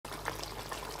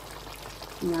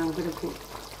Now I'm going to cook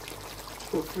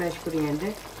fresh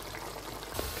coriander.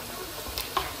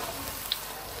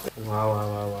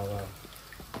 Wow.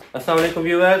 Assalamu alaikum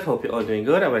viewers, hope you're all doing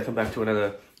good and welcome back to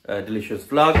another delicious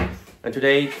vlog. And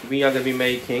today we are going to be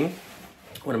making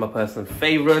one of my personal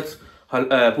favorites,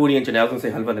 puri and chane. I was going to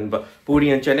say halwa then, but puri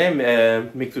and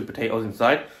chane mixed with potatoes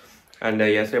inside. And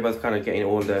yesterday I was kind of getting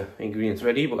all the ingredients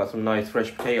ready. We got some nice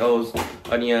fresh potatoes,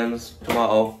 onions,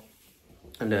 tomato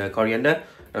and coriander.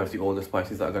 And obviously all the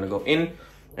spices that are going to go in.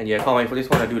 And yeah, can't wait for this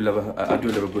one. I do love a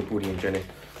good puri and chane.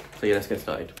 So yeah, let's get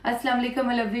started. Assalamu alaikum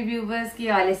my lovely viewers, की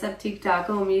हाल है सब ठीक ठाक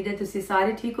हो, उम्मीद है तुसी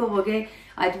सारे ठीक होवोगे।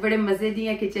 आज बड़े मजे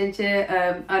दी किचन च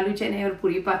आलू चने और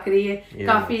पूरी पक रही है।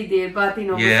 काफी देर बाद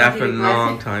after a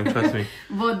long time, trust me.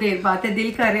 बहुत देर बाद है,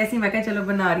 दिल कर रहा सी मैं कहा चलो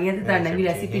बना रही है तो ताने भी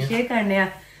रेसिपी शेयर करने आ।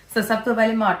 So सब तो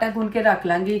पहले मैं आटा गूंद के रख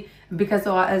लांगी because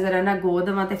जरा ना गोद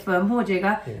माते फर्म हो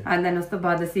जाएगा and then उस तो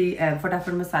बाद असी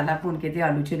फटाफट मसाला भून के ते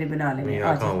आलू चने बना लेंगे।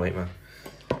 Yeah, I can't wait, man.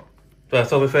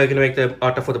 So we're going to make the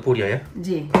atta for the puri, yeah?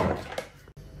 Ji.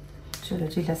 Chalo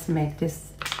ji, let's make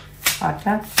this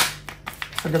atta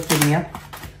for the puri.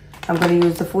 I'm going to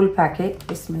use the full packet.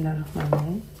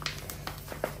 Bismillahirrahmanirrahim.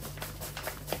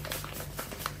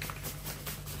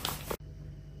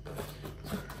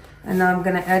 And now I'm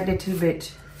going to add a little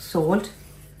bit salt,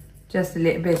 just a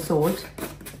little bit salt,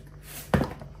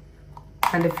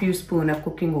 and a few spoons of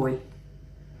cooking oil.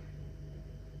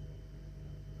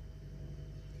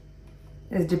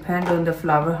 It depends on the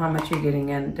flour how much you're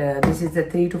getting, and this is the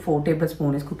 3 to 4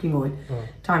 tablespoons cooking oil.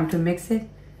 Time to mix it.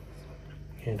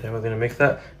 Okay, then we're going to mix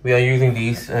that. We are using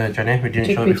these chane, we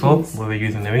didn't show it before, but we're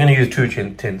using them. We're going to use 2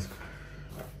 tins.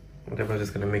 And then we're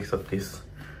just going to mix up this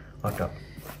atta.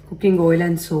 Cooking oil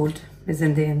and salt is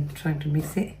in there, and trying to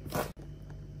mix it.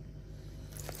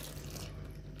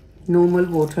 Normal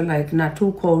water, like not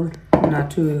too cold, not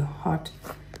too hot.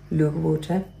 Luke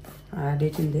water. Add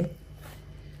it in there.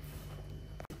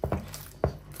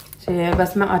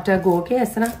 बस मैं आटा गो के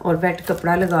इस तरह और wait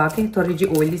कपड़ा लगा के थोड़ी जी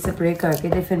ऑयली स्प्रे करके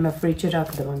दे फिर मैं फ्रिज में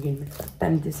रख दूंगी इनमें.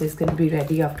 Then this is going to be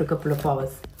ready after a couple of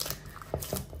hours.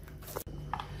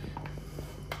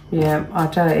 Yeah,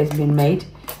 atta has been made.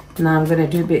 Now I'm going to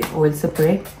do a bit oil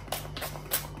spray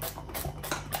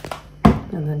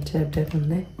and then tap that on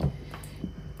there.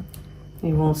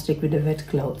 It won't stick with the wet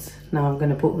clothes. Now I'm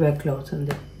going to put wet clothes on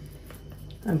there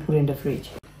and put it in the fridge.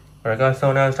 Alright guys,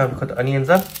 so now it's time to cut the onions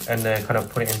up and kind of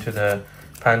put it into the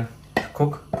pan to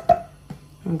cook.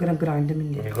 I'm going to grind them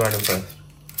in there. You grind them first.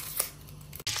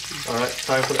 Alright,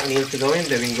 time for the onions to go in.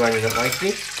 They've been grinding up nicely.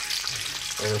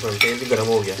 And so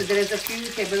there is a few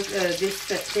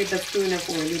tablespoon of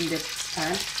oil in the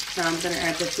pan. Now I'm going to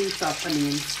add the 2 chopped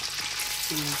onions.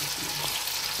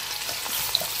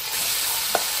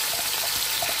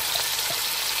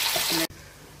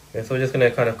 Yeah, so we're just going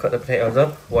to kind of cut the potatoes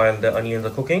up while the onions are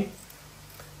cooking.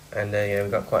 And yeah, we've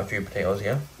got quite a few potatoes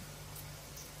here.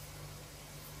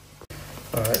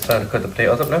 Alright, time to cut the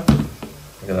potatoes up now.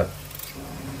 Look at that.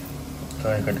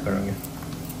 Try and cut the current.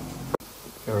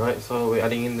 Alright, so we're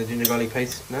adding in the ginger garlic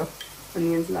paste now.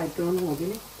 Onions light brown ho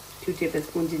gaye. 2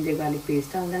 tablespoons ginger garlic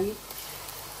paste डाल देंगे.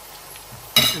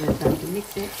 And it's time to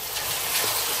mix it.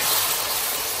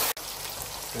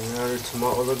 And now the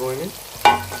tomatoes are going in.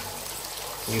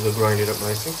 These are grinded up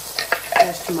nicely.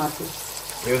 Fresh tomatoes.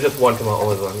 It was just 1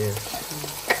 tomato as well, yeah.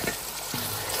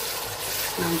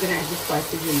 Now I'm going to add the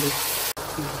spices in this.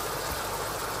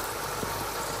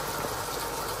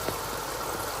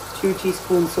 2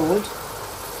 teaspoons salt,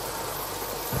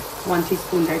 1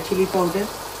 teaspoon red chili powder,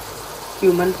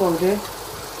 cumin powder,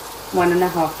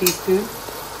 1.5 teaspoon,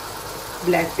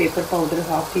 black pepper powder,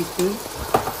 1/2 teaspoon,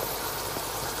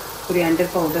 coriander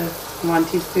powder, 1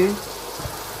 teaspoon,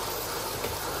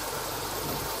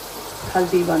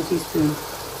 haldi 1 teaspoon.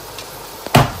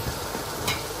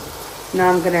 Now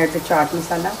I'm going to add the chaat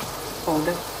masala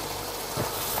powder,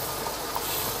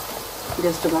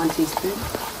 just 1 teaspoon,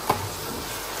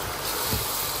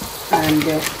 and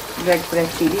red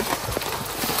chili,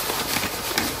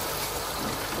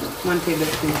 1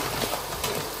 tablespoon.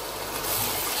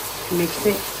 Mix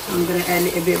it. I'm going to add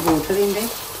a bit of water in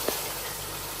there.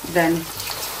 Then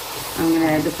I'm going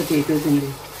to add the potatoes in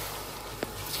there.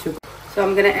 So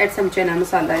I'm going to add some chana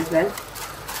masala as well.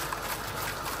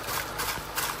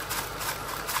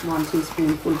 1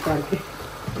 teaspoonful karke.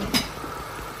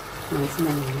 Nice and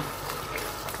nice.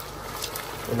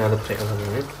 Another potatoes on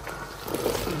it.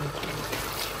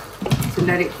 So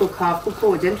let it cook, half cook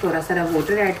हो जाए, थोड़ा सा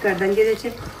water add कर देंगे जैसे,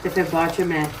 तो फिर बाद में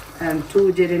मैं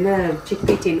 2 जेरे ना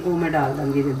chickpea tin वो मैं डाल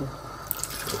देंगे इधर.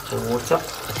 Water.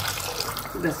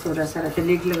 बस थोड़ा सा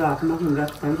lid लगा के मैं भून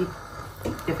रख दूँगी.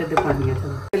 ये फिर दुकानियाँ तो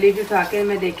lid उठा के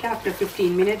मैं देखा after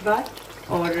 15 minute बाद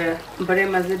और बड़े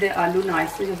मजे दे आलू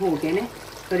नाइस हो गए ने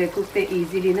पर एक कुत्ते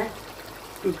इजीली ना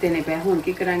टुटते ने पे हुन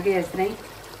की करांगे इस तरह ही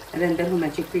अंदर हुन मैं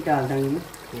चिकपी डाल दांगी मैं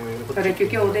पर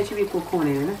क्योंकि ओदे च भी कुक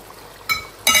होने ने ना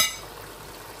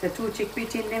तो 2 चिकपी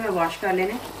चिल्ले में वॉश कर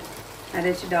लेने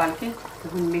अरे च डाल के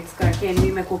हुन मिक्स करके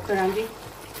इनमें मैं कुक करांगी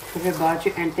फिर बाद च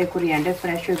एंड ते कोरिएंडर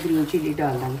फ्रेश और ग्रीन चिली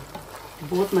डाल दांगी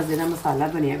बहुत मजेदार मसाला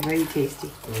बने very tasty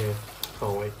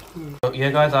Can't wait. So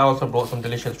yeah guys, I also brought some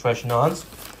delicious fresh naans.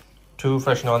 2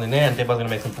 fresh naan in there, and Tayyab's gonna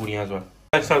make some puri as well.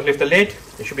 Next time, lift the lid.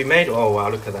 It should be made. Oh wow,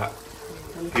 look at that.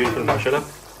 Beautiful, mashallah.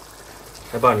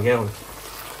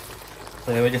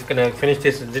 So we're just gonna finish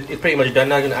this. It's pretty much done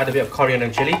now. I'm gonna add a bit of coriander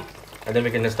and chili, and then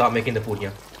we're gonna start making the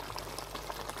puri.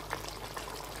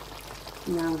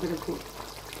 Now I'm gonna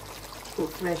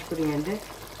cook fresh coriander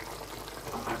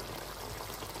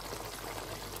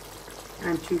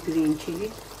and 2 green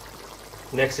chili.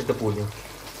 Next is the puri.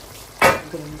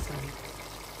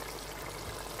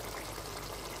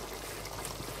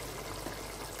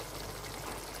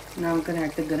 Now I'm gonna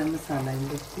add the garam masala in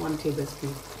this 1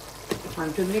 tablespoon.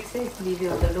 Want to mix it, leave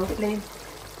it on the low flame,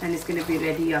 and it's gonna be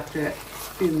ready after a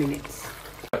few minutes.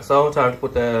 So time to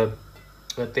put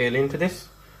the tail into this.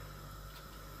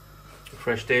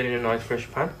 Fresh tail in a nice fresh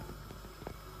pan.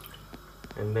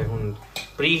 And then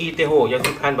preheat the whole. You have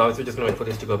to pan bow, so we're just gonna wait for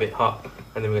this to go a bit hot,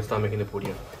 and then we're gonna start making the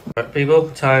puri. Right, people,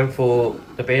 time for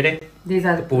the pere. These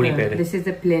are the puri pere. This is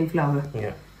the plain flour.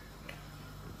 Yeah.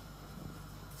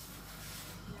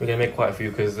 We're gonna make quite a few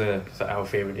because it's our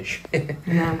favorite dish.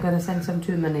 Now I'm gonna send some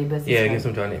to my neighbors. Yeah, give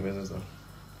some to our neighbors as well.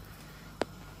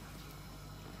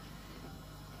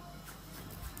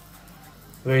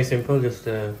 Very simple, just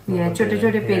yeah,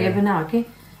 छोटे-छोटे पेड़े बना के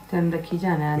तब रखी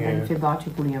जाना है, then फिर बाद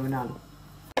में पूरियां बना लो.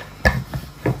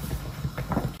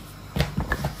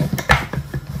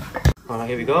 Alright,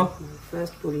 here we go.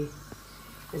 First puri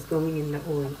is going in the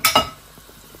oil.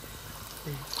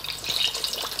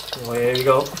 Oh, here we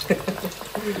go.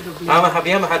 I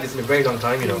haven't had this in a very long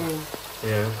time, you know.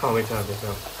 Yeah, can't wait to have this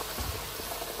now.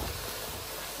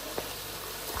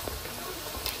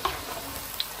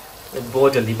 It's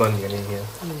बहुत जल्दी बन गया नहीं है.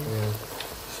 Yeah.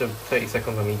 So 30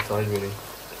 seconds on each side really.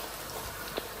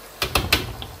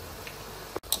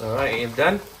 Alright, it's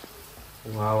done.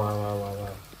 Wow.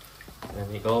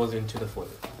 And it goes into the foil.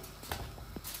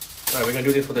 Alright, we're gonna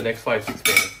do this for the next 5-6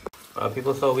 minutes.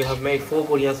 People, so we have made 4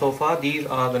 puriyan so far. These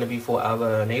are going to be for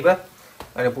our neighbor.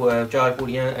 I'm going to put 4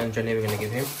 puriyan and Janae we're going to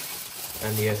give him.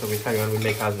 And yeah, so we carry on, we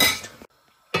make ours next.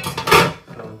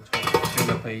 So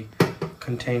fill up a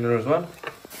container as well.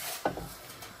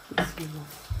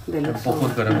 They look so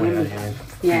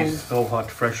yeah. It's so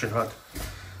hot, fresh and hot.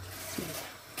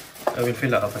 I will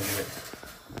fill that up and give it.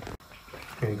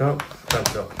 Here we go.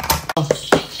 Let's go.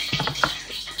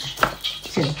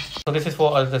 So this is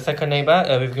for the second neighbor.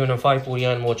 We've given them 5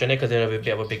 puriyan and more chane because they're a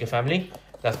bit of a bigger family.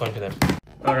 That's going to them.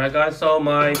 Alright guys, so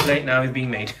my plate now is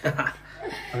being made. I'm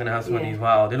going to have some of these.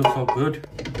 Wow, they look so good.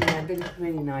 Yeah, they look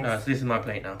really nice. So this is my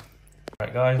plate now.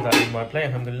 Alright guys, that is my plate.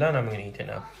 Alhamdulillah, and I'm going to eat it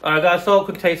now. Alright guys, so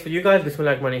quick taste for you guys.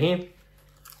 Bismillahirrahmanirrahim.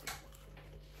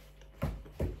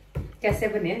 कैसे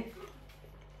बने?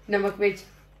 नमक मिर्च.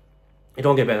 It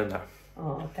don't get better than that.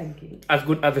 Oh, thank you. As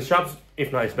good as the shops,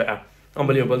 if not, it's better.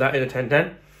 Unbelievable. That is a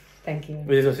 10-10. Thank you.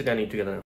 We're just going to sit down and eat together now.